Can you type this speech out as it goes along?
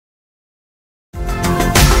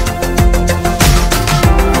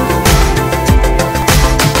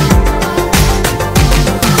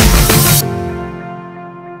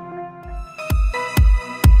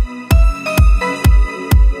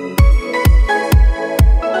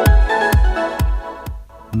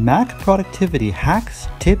Mac productivity hacks,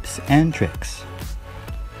 tips, and tricks.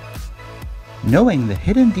 Knowing the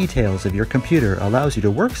hidden details of your computer allows you to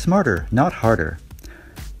work smarter, not harder.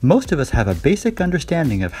 Most of us have a basic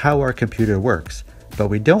understanding of how our computer works, but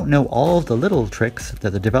we don't know all of the little tricks that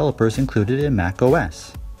the developers included in Mac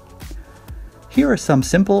OS. Here are some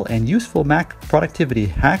simple and useful Mac productivity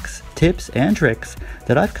hacks, tips, and tricks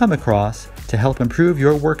that I've come across to help improve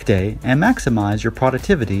your workday and maximize your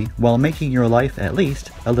productivity while making your life at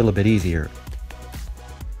least a little bit easier.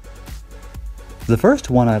 The first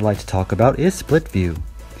one I'd like to talk about is split view.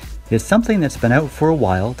 It's something that's been out for a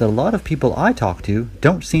while that a lot of people I talk to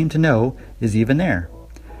don't seem to know is even there.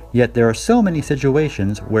 Yet there are so many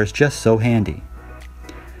situations where it's just so handy.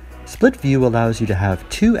 Split view allows you to have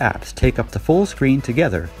two apps take up the full screen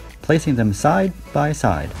together, placing them side by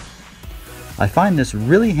side. I find this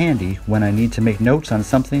really handy when I need to make notes on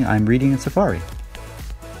something I'm reading in Safari.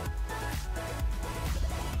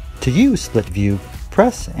 To use split view,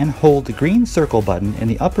 press and hold the green circle button in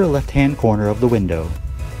the upper left-hand corner of the window.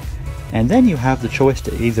 And then you have the choice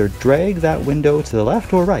to either drag that window to the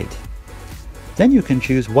left or right. Then you can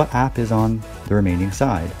choose what app is on the remaining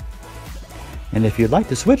side. And if you'd like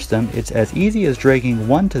to switch them, it's as easy as dragging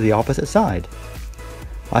one to the opposite side.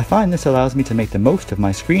 I find this allows me to make the most of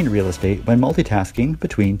my screen real estate when multitasking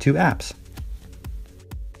between two apps.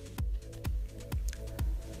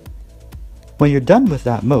 When you're done with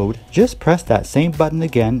that mode, just press that same button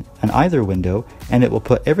again on either window and it will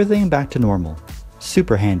put everything back to normal.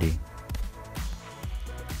 Super handy.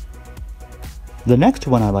 The next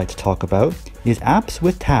one I'd like to talk about is apps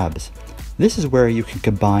with tabs. This is where you can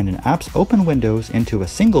combine an app's open windows into a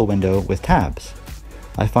single window with tabs.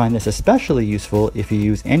 I find this especially useful if you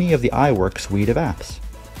use any of the iWork suite of apps.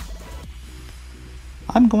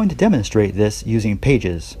 I'm going to demonstrate this using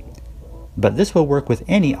Pages, but this will work with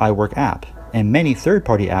any iWork app, and many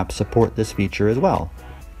third-party apps support this feature as well.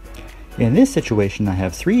 In this situation, I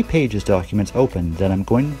have 3 Pages documents open that I'm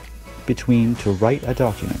going between to write a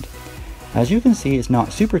document. As you can see, it's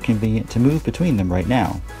not super convenient to move between them right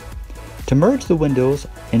now. To merge the windows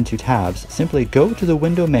into tabs, simply go to the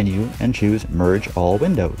window menu and choose Merge All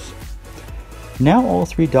Windows. Now all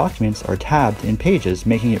 3 documents are tabbed in Pages,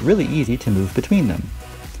 making it really easy to move between them.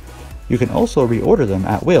 You can also reorder them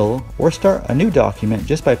at will or start a new document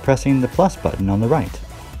just by pressing the plus button on the right.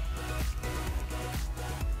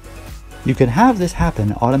 You can have this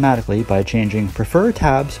happen automatically by changing Prefer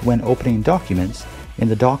Tabs when opening documents in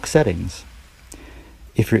the dock settings.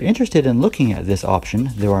 If you're interested in looking at this option,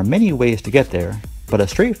 there are many ways to get there, but a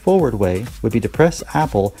straightforward way would be to press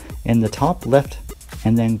Apple in the top left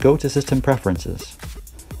and then go to System Preferences.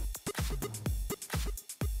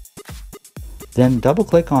 Then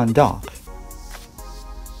double-click on Dock.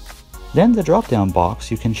 Then the drop-down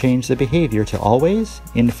box, you can change the behavior to Always,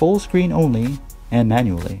 in Full Screen Only, and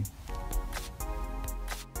Manually.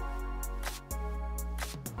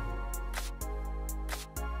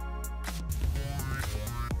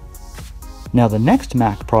 Now the next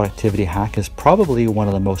Mac productivity hack is probably one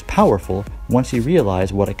of the most powerful once you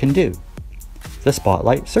realize what it can do. The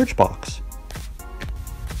Spotlight search box.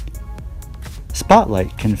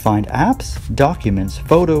 Spotlight can find apps, documents,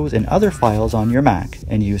 photos, and other files on your Mac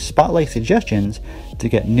and use Spotlight suggestions to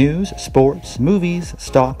get news, sports, movies,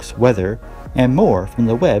 stocks, weather, and more from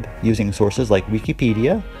the web using sources like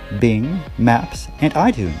Wikipedia, Bing, Maps, and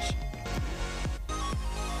iTunes.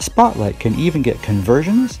 Spotlight can even get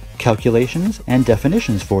conversions, calculations, and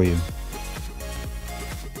definitions for you.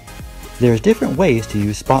 There's different ways to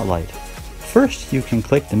use Spotlight. First, you can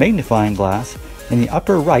click the magnifying glass in the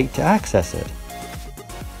upper right to access it.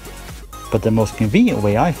 But the most convenient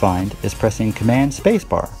way I find is pressing Command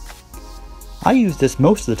Spacebar. I use this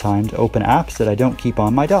most of the time to open apps that I don't keep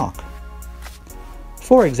on my dock.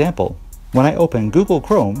 For example, when I open Google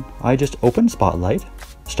Chrome, I just open Spotlight,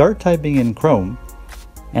 start typing in Chrome,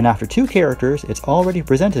 and after 2 characters, it's already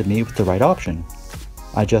presented me with the right option.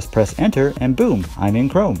 I just press Enter and boom, I'm in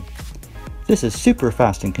Chrome. This is super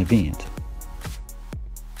fast and convenient.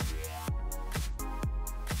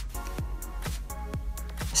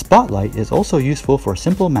 Spotlight is also useful for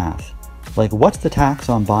simple math, like what's the tax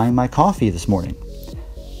on buying my coffee this morning?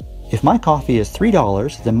 If my coffee is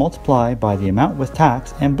 $3, then multiply by the amount with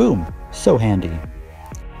tax and boom, so handy.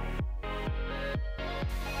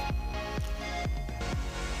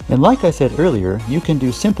 And like I said earlier, you can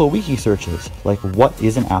do simple wiki searches, like what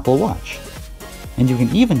is an Apple Watch? And you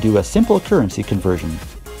can even do a simple currency conversion,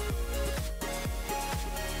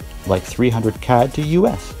 like 300 CAD to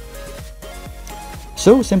US.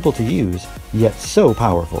 So simple to use, yet so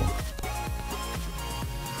powerful.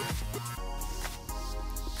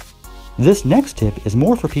 This next tip is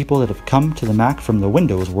more for people that have come to the Mac from the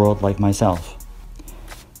Windows world like myself.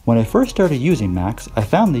 When I first started using Macs, I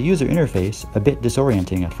found the user interface a bit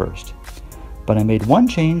disorienting at first. But I made one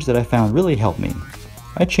change that I found really helped me.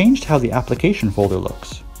 I changed how the application folder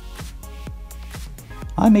looks.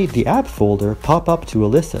 I made the app folder pop up to a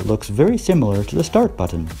list that looks very similar to the Start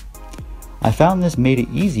button. I found this made it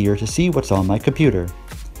easier to see what's on my computer.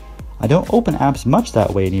 I don't open apps much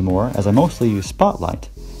that way anymore as I mostly use Spotlight,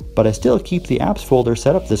 but I still keep the apps folder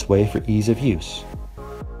set up this way for ease of use.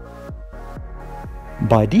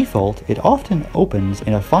 By default, it often opens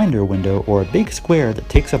in a Finder window or a big square that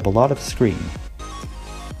takes up a lot of screen.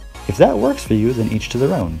 If that works for you, then each to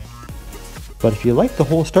their own. But if you like the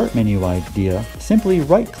whole Start menu idea, simply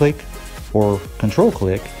right-click or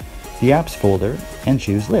control-click the apps folder and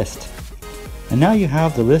choose List. And now you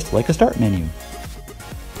have the list like a Start menu.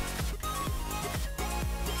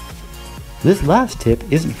 This last tip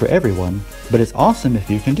isn't for everyone, but it's awesome if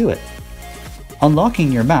you can do it.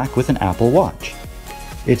 Unlocking your Mac with an Apple Watch.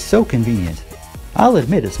 It's so convenient. I'll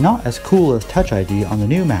admit it's not as cool as Touch ID on the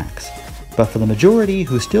new Macs, but for the majority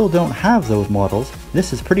who still don't have those models,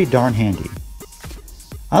 this is pretty darn handy.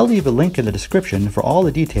 I'll leave a link in the description for all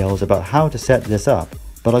the details about how to set this up,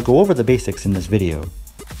 but I'll go over the basics in this video.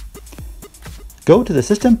 Go to the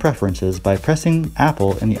System Preferences by pressing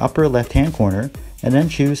Apple in the upper left-hand corner and then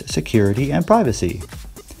choose Security and Privacy.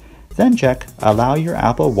 Then check Allow your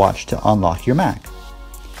Apple Watch to unlock your Mac.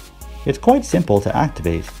 It's quite simple to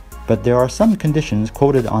activate, but there are some conditions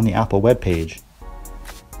quoted on the Apple webpage.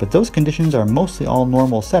 But those conditions are mostly all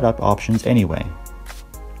normal setup options anyway.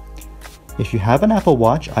 If you have an Apple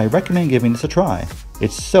Watch, I recommend giving this a try.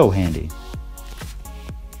 It's so handy.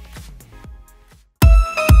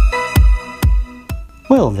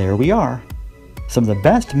 Well, there we are. Some of the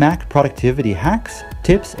best Mac productivity hacks,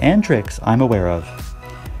 tips, and tricks I'm aware of.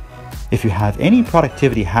 If you have any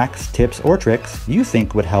productivity hacks, tips, or tricks you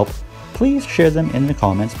think would help, please share them in the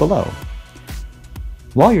comments below.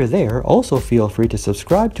 While you're there, also feel free to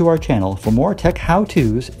subscribe to our channel for more tech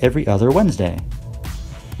how-tos every other Wednesday.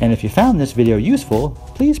 And if you found this video useful,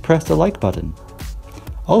 please press the like button.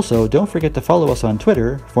 Also, don't forget to follow us on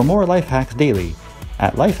Twitter for more life hacks daily,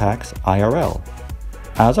 @LifehacksIRL.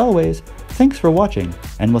 As always, thanks for watching,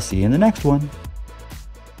 and we'll see you in the next one.